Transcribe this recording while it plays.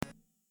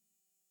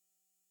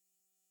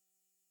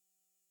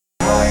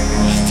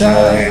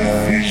time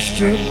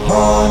feast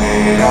upon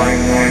it.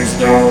 I'm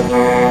wished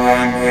over,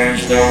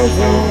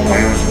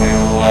 where's my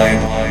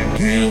light?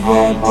 Give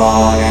up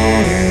on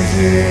it, is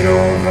it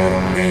over?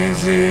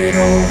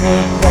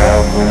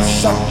 Well, there's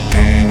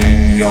something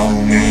in your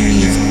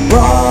knees.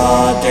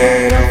 Raw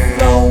data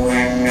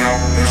flowing out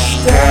the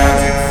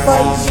static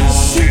phases,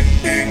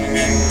 seeping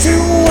into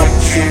what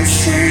you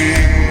see,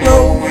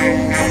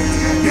 blowing up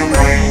your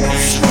brain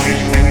is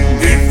screaming.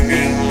 Give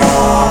me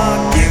more,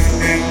 give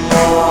me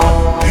more,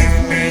 give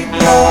me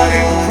blood,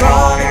 and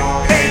chronic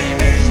pain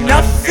is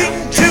nothing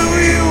to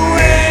you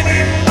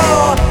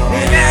anymore.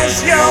 And as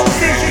your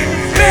vision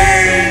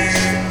fades,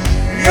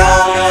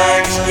 your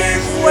legs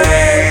give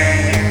way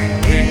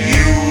and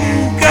you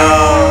go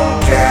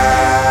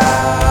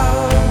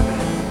down.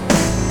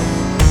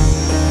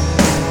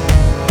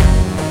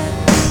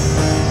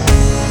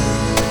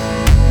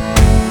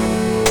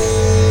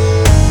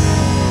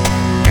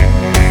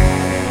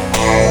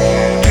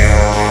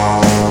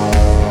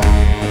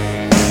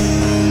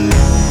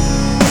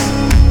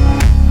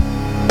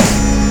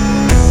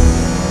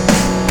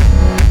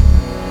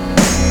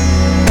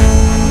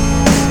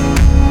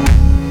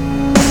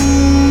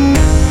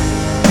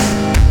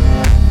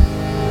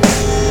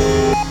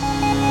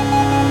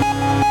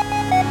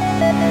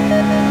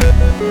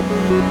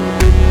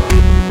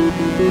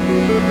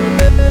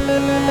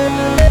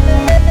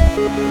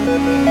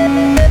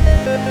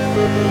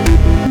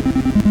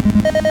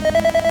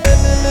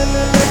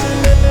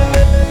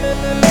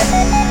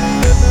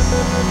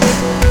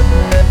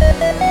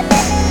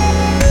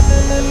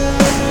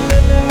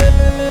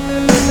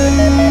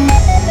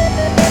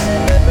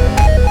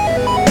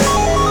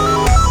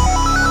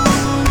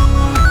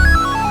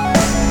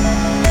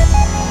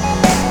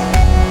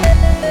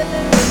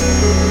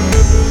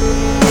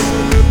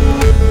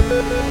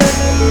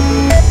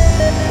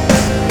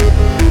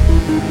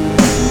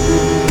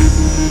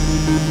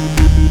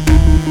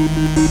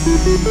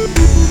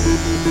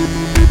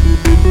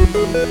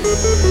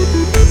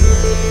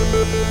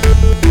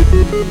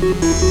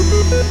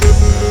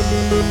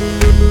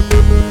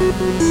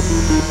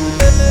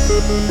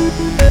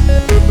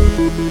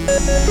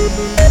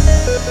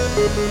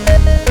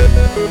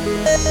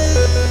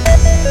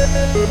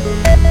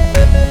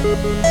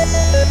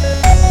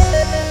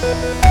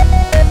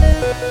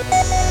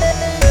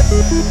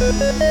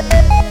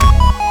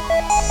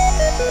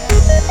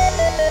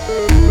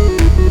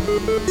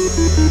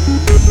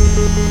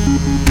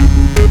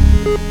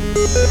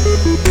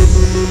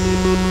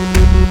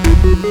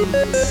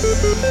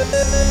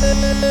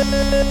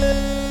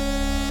 Thank you.